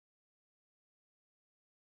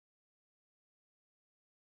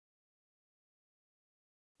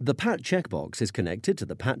The PAT checkbox is connected to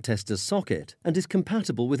the PAT tester's socket and is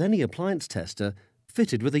compatible with any appliance tester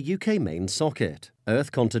fitted with a UK main socket.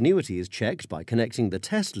 Earth continuity is checked by connecting the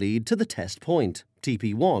test lead to the test point,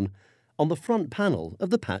 TP1, on the front panel of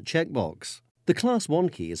the PAT checkbox. The Class 1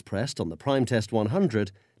 key is pressed on the Prime Test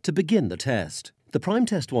 100 to begin the test. The Prime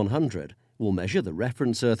Test 100 will measure the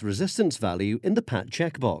reference earth resistance value in the PAT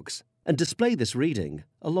checkbox and display this reading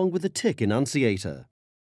along with the tick enunciator.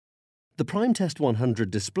 The Prime Test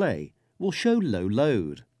 100 display will show low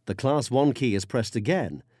load. The Class 1 key is pressed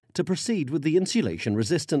again to proceed with the insulation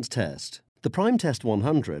resistance test. The Prime Test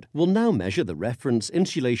 100 will now measure the reference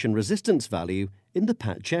insulation resistance value in the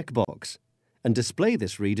PAT checkbox and display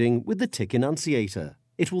this reading with the tick enunciator.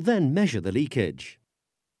 It will then measure the leakage.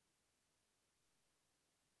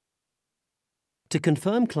 To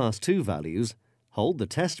confirm Class 2 values, hold the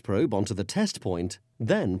test probe onto the test point,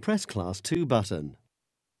 then press Class 2 button.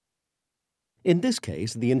 In this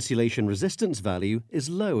case, the insulation resistance value is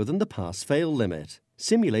lower than the pass-fail limit,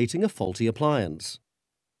 simulating a faulty appliance.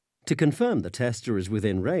 To confirm the tester is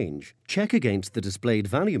within range, check against the displayed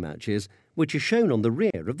value matches which are shown on the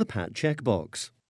rear of the PAT checkbox.